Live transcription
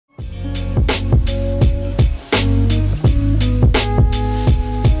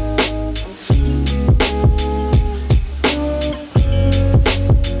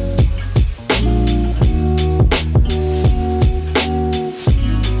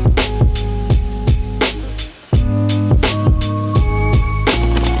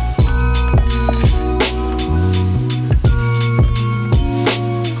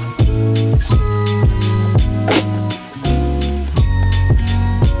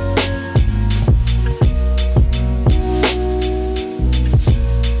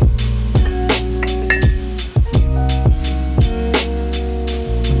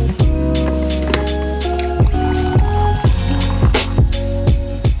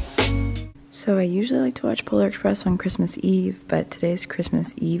So I usually like to watch Polar Express on Christmas Eve, but today's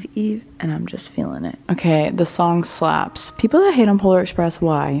Christmas Eve, and I'm just feeling it. Okay, the song slaps. People that hate on Polar Express,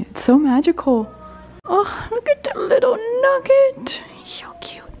 why? It's so magical. Oh, look at that little nugget. So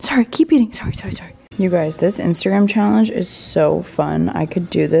cute. Sorry, keep eating. Sorry. You guys, this Instagram challenge is so fun. I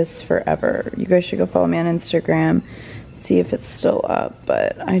could do this forever. You guys should go follow me on Instagram, see if it's still up,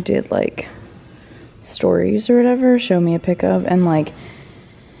 but I did like stories or whatever, show me a pic of, and like,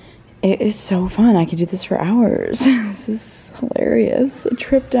 it is so fun. I could do this for hours. This is hilarious. A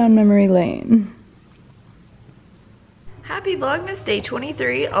trip down memory lane. Happy Vlogmas Day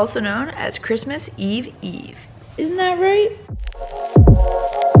 23, also known as Christmas Eve Eve. Isn't that right?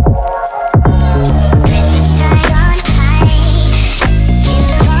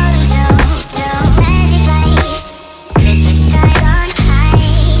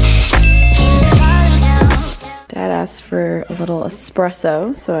 For a little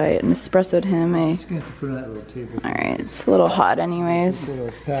espresso, so I espressoed him a. Alright, it's a little hot anyways.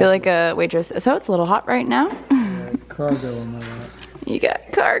 I feel like a waitress. So it's a little hot right now. Yeah, cargo on my lap. You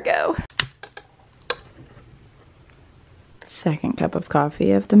got cargo. Second cup of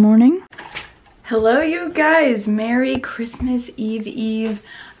coffee of the morning. Hello you guys, Merry Christmas Eve.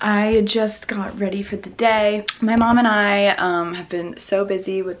 I just got ready for the day. My mom and I have been so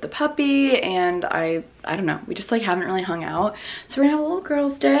busy with the puppy, and I don't know, we just like haven't really hung out. So we're gonna have a little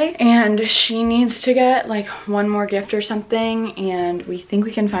girls' day, and she needs to get like one more gift or something, and we think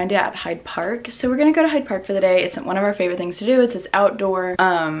we can find it at Hyde Park. So we're gonna go to Hyde Park for the day. It's one of our favorite things to do. It's this outdoor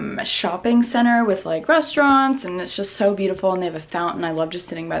shopping center with like restaurants, and it's just so beautiful, and they have a fountain. I love just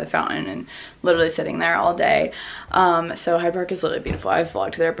sitting by the fountain and literally sitting there all day. So Hyde Park is literally beautiful. I've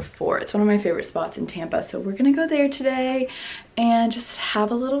vlogged there before. It's one of my favorite spots in Tampa, so we're gonna go there today and just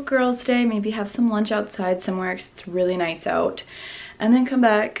have a little girls' day, maybe have some lunch outside somewhere because it's really nice out, and then come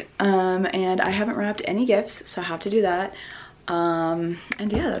back. And I haven't wrapped any gifts, so I have to do that. And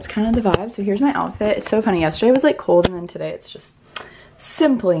yeah, that's kind of the vibe. So here's my outfit. It's so funny, yesterday was like cold, and then today it's just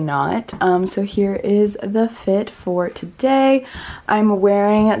simply not. So here is the fit for today. I'm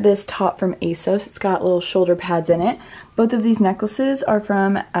wearing this top from ASOS. It's got little shoulder pads in it. Both of these necklaces are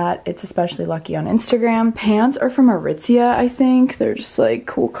from It's Especially Lucky on Instagram. Pants are from Aritzia, I think. They're just like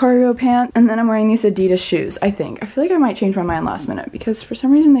cool cargo pants. And then I'm wearing these Adidas shoes, I think. I feel like I might change my mind last minute because for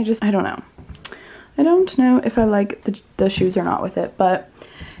some reason they just, I don't know. I don't know if I like the shoes or not with it, but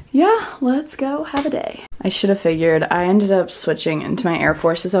yeah, let's go have a day. I should have figured. I ended up switching into my Air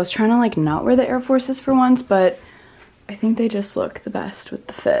Forces. I was trying to like not wear the Air Forces for once, but I think they just look the best with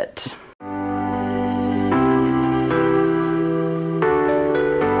the fit.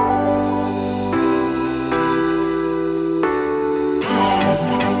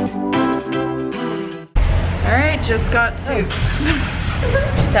 Alright, just got to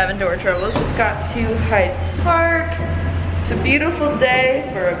just having door troubles. Just got to Hyde Park. It's a beautiful day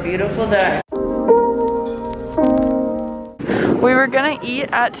for a beautiful day. We were gonna eat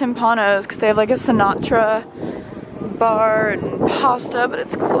at Timpano's because they have like a Sinatra bar and pasta, but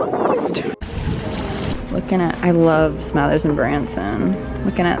it's closed. Looking at, I love Smathers and Branson.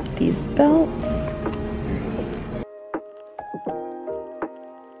 Looking at these belts.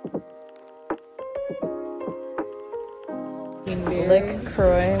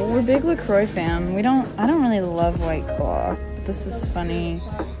 LaCroix. We're a big LaCroix fan. I don't really love White Claw, but this is funny.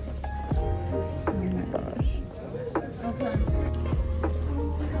 Oh my gosh.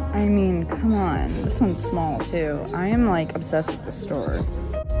 I mean, come on. This one's small too. I am like obsessed with the store.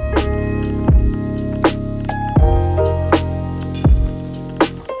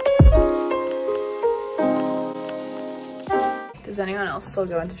 Does anyone else still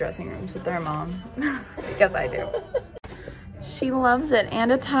go into dressing rooms with their mom? Because I do. She loves it,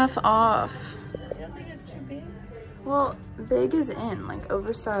 and it's half off. I don't think it's too big. Well, big is in, like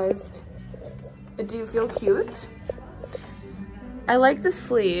oversized. But do you feel cute? I like the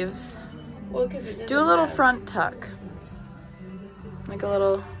sleeves. Well, because it do a little front tuck. Like a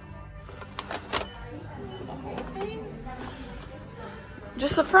little. The whole thing?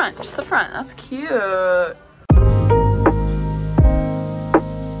 Just the front, That's cute.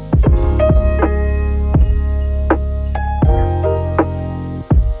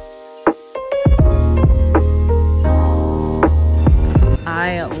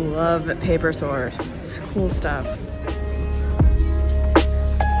 I love Paper Source. Cool stuff.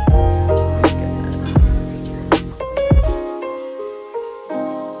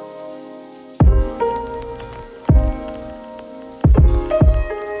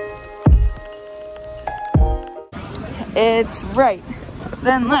 It's right,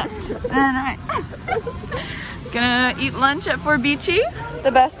 then left, then right. Gonna eat lunch at Fort Beachy.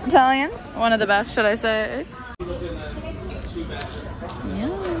 The best Italian. One of the best, should I say. Yeah.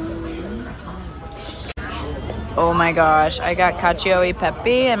 Oh my gosh, I got cacio e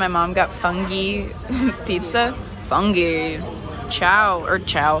pepe and my mom got fungi pizza. Fungi. Ciao, or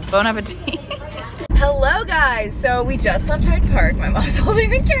ciao. Bon appetit. Hello guys, so we just left Hyde Park. My mom's holding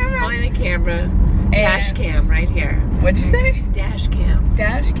the camera. Holding the camera. Dash cam right here. What'd you say? Dash cam.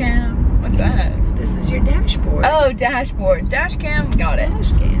 Dash cam. What's that? This is your dashboard. Oh, dashboard. Dash cam. Got it.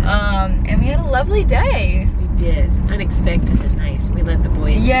 Dash cam. And we had a lovely day. We did. Unexpected and nice. We let the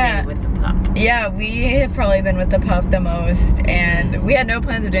boys stay with the pup. Yeah, we have probably been with the pup the most, and we had no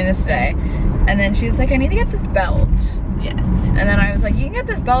plans of doing this today. And then she was like, I need to get this belt. Yes. And then I was like, you can get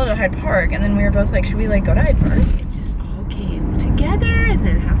this belt at Hyde Park. And then we were both like, should we like go to Hyde Park? It just all came together, and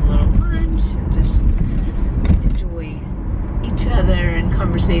then have a little lunch and just enjoy each other and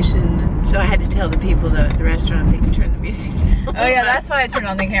conversation. So I had to tell the people at the restaurant they could turn the music down. Oh yeah, that's why I turned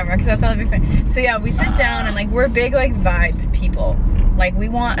on the camera, because I thought it'd be fun. So yeah, we sit down and like we're big like vibe people. Like we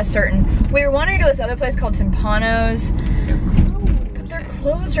want a certain, we were wanting to go to this other place called Timpano's. They're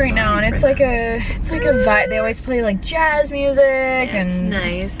closed right now, and it's like a vibe. They always play like jazz music, and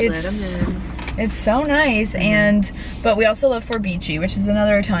nice. Let them in. It's so nice, and but we also love Forbici, which is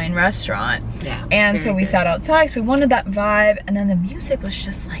another Italian restaurant. Yeah. And so we sat outside because we wanted that vibe, and then the music was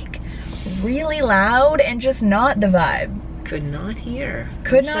just like really loud and just not the vibe. Could not hear.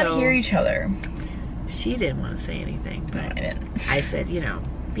 Could not hear each other. She didn't want to say anything, but I didn't. I said, you know,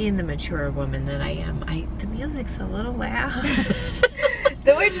 being the mature woman that I am, the music's a little loud.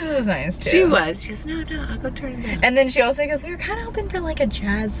 The waitress was nice too. She was. She goes, no, I'll go turn it down. And then she also goes, we were kind of hoping for like a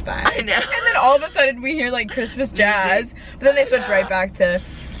jazz spot. I know. And then all of a sudden we hear like Christmas jazz, but then they switched right back to,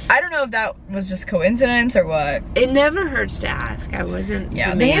 I don't know if that was just coincidence or what. It never hurts to ask. I wasn't.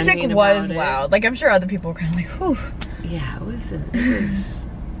 Yeah, the music was loud. Like I'm sure other people were kind of like, whew. Yeah, it was.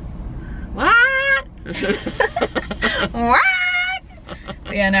 What? What?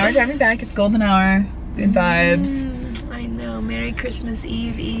 But yeah, now we're driving back. It's golden hour. Good vibes. I know. Merry Christmas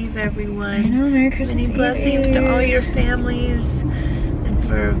Eve, everyone. I know. Merry Christmas Many Eve. blessings to all your families, and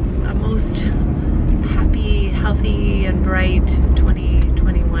for a most happy, healthy, and bright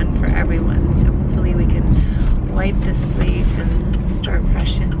 2021 for everyone. So hopefully we can wipe the slate and start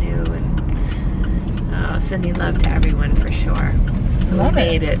fresh and new, and sending love to everyone for sure. Love We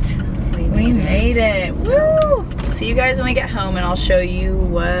made it. We made it. Woo! See you guys when we get home, and I'll show you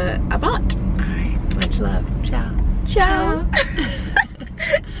what I bought. Alright, much love. Ciao. Ciao.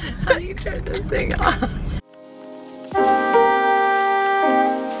 How do you turn this thing off?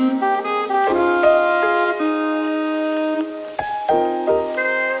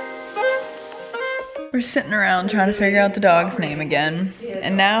 We're sitting around trying to figure out the dog's name again.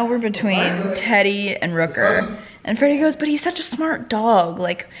 And now we're between Teddy and Rooker. And Freddie goes, but he's such a smart dog.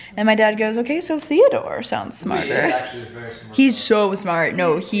 Like, and my dad goes, okay, so Theodore sounds smarter. He's actually very smart. He's so smart.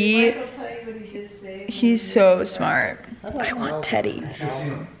 No, he's so smart. I want Teddy.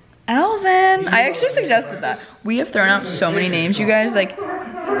 Alvin. I actually suggested that. We have thrown out so many names, you guys. Like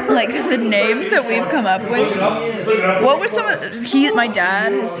the names that we've come up with. What was some of, my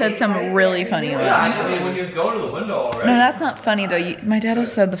dad has said some really funny ones. When you go to the window already. No, that's not funny though. My dad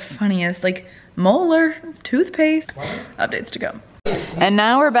has said the funniest, like molar, toothpaste. Updates to go. And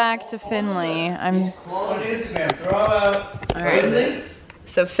now we're back to Finley. Alright.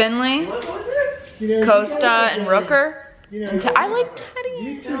 So Finley, Costa, and Rooker. And I like Teddy.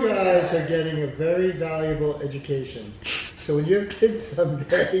 You two guys are getting a very valuable education. So when you have kids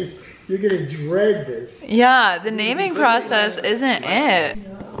someday, you're gonna dread this. Yeah, the naming process isn't it.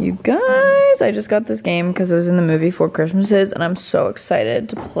 You guys, I just got this game because it was in the movie Four Christmases, and I'm so excited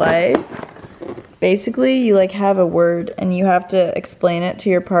to play. Basically, you like have a word and you have to explain it to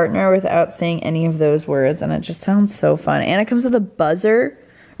your partner without saying any of those words, and it just sounds so fun. And it comes with a buzzer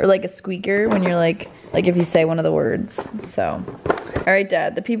or like a squeaker when you're like if you say one of the words. So, all right,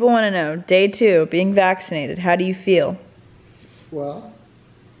 Dad, the people want to know, day 2, being vaccinated, how do you feel? Well,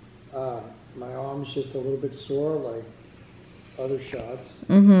 my arm's just a little bit sore like other shots.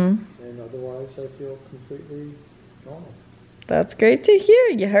 And otherwise I feel completely normal. That's great to hear.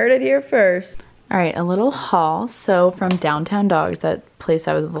 You heard it here first. All right, a little haul. So from Downtown Dogs, that place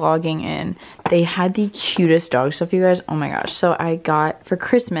I was vlogging in, they had the cutest dog stuff, you guys. Oh my gosh. So I got, for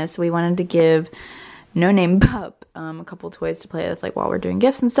Christmas, we wanted to give No Name Pup a couple toys to play with, like while we're doing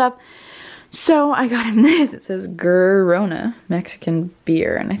gifts and stuff. So I got him this. It says Corona Mexican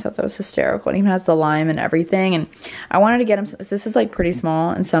beer, and I thought that was hysterical. It even has the lime and everything, and I wanted to get him, this is like pretty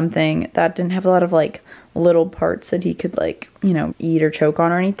small and something that didn't have a lot of like little parts that he could like, you know, eat or choke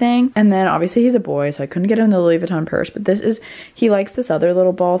on or anything. And then obviously he's a boy, so I couldn't get him the Louis Vuitton purse, but this is, he likes this other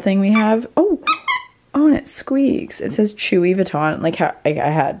little ball thing we have. Oh, and it squeaks. It says Chewy Vuitton, like how I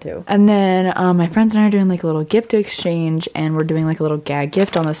had to. And then my friends and I are doing like a little gift exchange, and we're doing like a little gag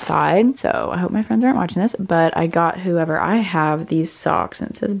gift on the side. So I hope my friends aren't watching this, but I got whoever I have these socks, and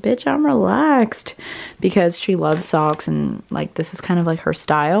it says, bitch, I'm relaxed, because she loves socks, and like this is kind of like her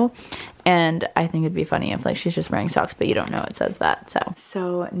style. And I think it'd be funny if like she's just wearing socks, but you don't know it says that.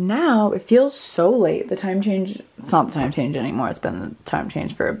 So now it feels so late. The time change, it's not the time change anymore. It's been the time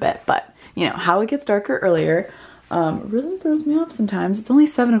change for a bit, but you know, how it gets darker earlier really throws me off sometimes. It's only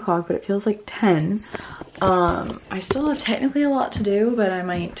 7 o'clock, but it feels like 10. I still have technically a lot to do, but I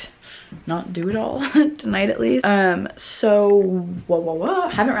might not do it all tonight at least. So I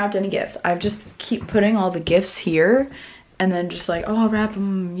haven't wrapped any gifts. I've just keep putting all the gifts here, and then just like, oh, I'll wrap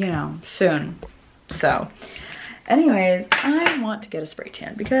them, you know, soon. So anyways, I want to get a spray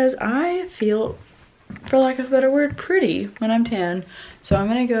tan because I feel, for lack of a better word, pretty when I'm tan. So I'm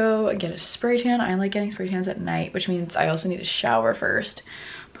gonna go get a spray tan. I like getting spray tans at night, which means I also need to shower first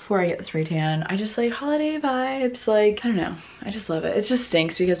before I get the spray tan. I just like holiday vibes, like, I don't know, I just love it. It just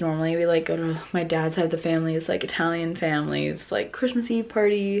stinks because normally we like go to my dad's side of the family, it's like Italian families, like Christmas Eve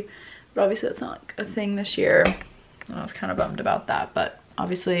party, but obviously that's not like a thing this year. And I was kind of bummed about that, but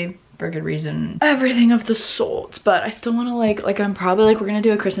obviously for a good reason, everything of the sort. But I still want to like I'm probably like, we're gonna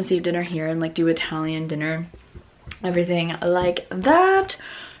do a Christmas Eve dinner here and like do Italian dinner, everything like that.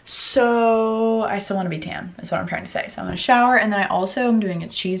 So I still want to be tan, is what I'm trying to say. So I'm gonna shower, and then I also am doing a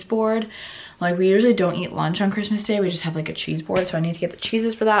cheese board. Like, we usually don't eat lunch on Christmas Day, we just have like a cheese board, so I need to get the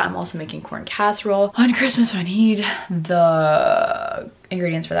cheeses for that. I'm also making corn casserole on Christmas, so I need the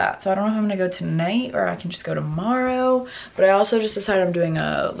ingredients for that. So I don't know if I'm gonna go tonight or I can just go tomorrow, but I also just decided I'm doing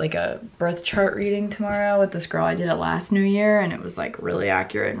a birth chart reading tomorrow with this girl. I did it last New Year and it was like really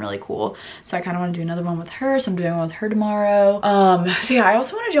accurate and really cool, so I kind of want to do another one with her, so I'm doing one with her tomorrow. So yeah, I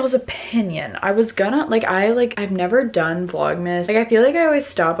also wanted y'all's opinion. I was gonna I've never done Vlogmas. Like, I feel like I always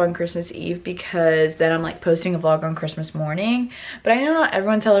stop on Christmas Eve because then I'm like posting a vlog on Christmas morning, but I know not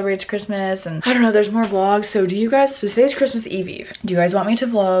everyone celebrates Christmas, and I don't know, there's more vlogs. So do you guys, so today's Christmas Eve. Do you guys want me to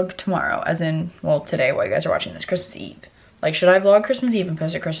vlog tomorrow, as in, well, today while you guys are watching this, Christmas Eve? Like, should I vlog Christmas Eve and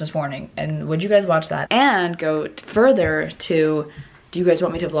post it Christmas morning? And would you guys watch that? And go further to, do you guys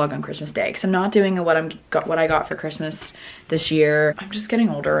want me to vlog on Christmas Day? Because I'm not doing what I got for Christmas this year. I'm just getting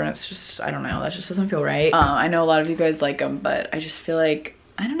older, and it's just, I don't know, that just doesn't feel right. I know a lot of you guys like them, but I just feel like,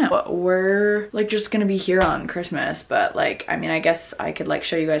 I don't know, we're like just gonna be here on Christmas, but like, I mean, I guess I could like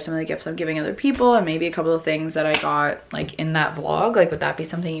show you guys some of the gifts I'm giving other people, and maybe a couple of things that I got like in that vlog. Like, would that be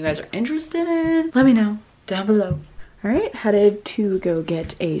something you guys are interested in? Let me know down below. All right, headed to go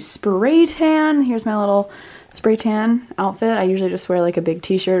get a spray tan. Here's my little spray tan outfit. I usually just wear like a big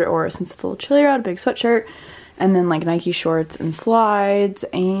t-shirt, or since it's a little chillier out, a big sweatshirt, and then like Nike shorts and slides,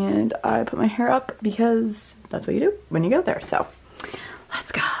 and I put my hair up because that's what you do when you go there. So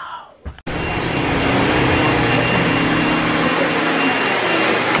let's go.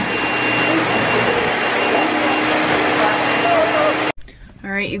 All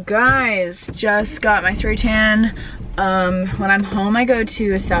right, you guys, just got my spray tan. When I'm home, I go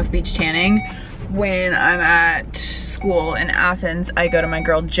to South Beach tanning. When I'm at school in Athens, I go to my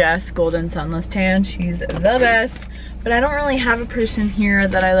girl Jess Golden Sunless Tan. She's the best, but I don't really have a person here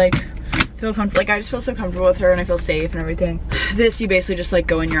that I like feel comfortable. Like, I just feel so comfortable with her and I feel safe and everything. This, you basically just like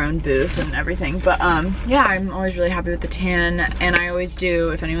go in your own booth and everything. But yeah, I'm always really happy with the tan, and I always do,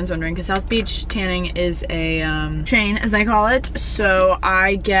 if anyone's wondering, because South Beach tanning is a chain, as they call it. So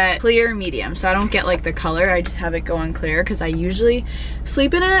I get clear medium, so I don't get like the color, I just have it go on clear because I usually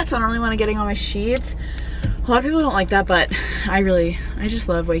sleep in it, so I don't really want to getting on my sheets. A lot of people don't like that, but I just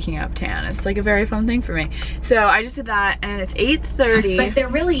love waking up tan. It's like a very fun thing for me. So I just did that, and it's 8:30. But there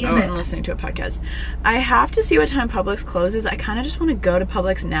really isn't. Oh, I'm listening to a podcast. I have to see what time Publix closes. I kind of just want to go to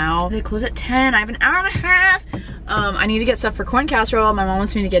Publix now. They close at 10. I have an hour and a half. I need to get stuff for corn casserole. My mom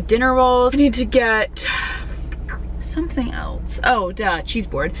wants me to get dinner rolls. I need to get something else. Oh, duh, cheese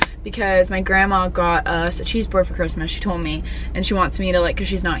board, because my grandma got us a cheese board for Christmas, she told me, and she wants me to like, because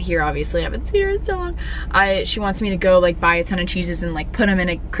she's not here obviously, I haven't seen her in so long, she wants me to go like buy a ton of cheeses and like put them in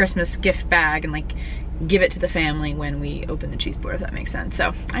a Christmas gift bag and like give it to the family when we open the cheese board, if that makes sense.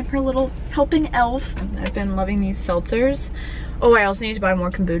 So I'm her little helping elf. I've been loving these seltzers. Oh, I also need to buy more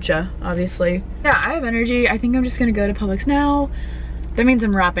kombucha, obviously. Yeah, I have energy. I think I'm just gonna go to Publix now. That means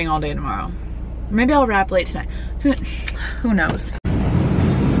I'm wrapping all day tomorrow. Maybe I'll wrap late tonight. Who knows?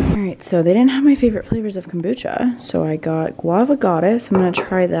 Alright, so they didn't have my favorite flavors of kombucha. So I got Guava Goddess. I'm gonna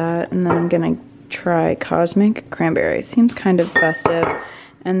try that. And then I'm gonna try Cosmic Cranberry. Seems kind of festive.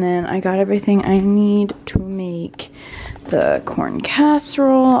 And then I got everything I need to make the corn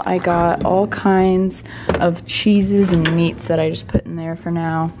casserole. I got all kinds of cheeses and meats that I just put in there for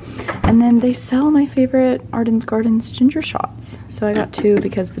now. And then they sell my favorite Arden's Gardens ginger shots. So I got 2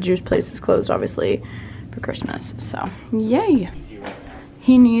 because the juice place is closed, obviously, for Christmas. So, yay.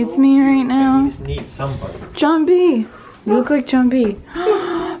 He needs me right now. You just need somebody. John B. You look like John B. Baby,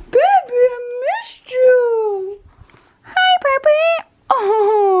 I missed you. Hi, Baby.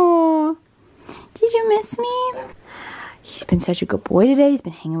 Oh, did you miss me? He's been such a good boy today. He's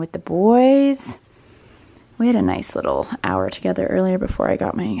been hanging with the boys. We had a nice little hour together earlier before I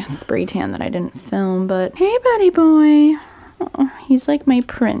got my spray tan that I didn't film, but hey, buddy boy. Oh, he's like my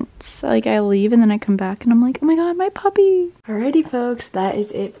prince. Like, I leave and then I come back and I'm like, oh my god, my puppy. Alrighty, folks, that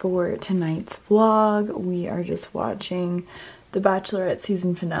is it for tonight's vlog. We are just watching the Bachelorette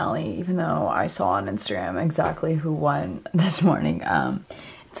season finale, even though I saw on Instagram exactly who won this morning.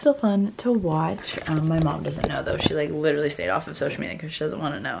 It's still fun to watch. My mom doesn't know though. She like literally stayed off of social media because she doesn't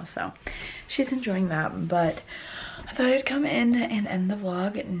want to know. So she's enjoying that. But I thought I'd come in and end the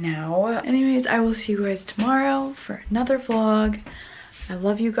vlog now. Anyways, I will see you guys tomorrow for another vlog. I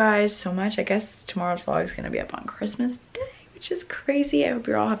love you guys so much. I guess tomorrow's vlog is going to be up on Christmas Day, which is crazy. I hope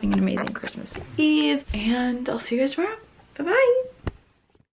you're all having an amazing Christmas Eve. And I'll see you guys tomorrow. Bye-bye.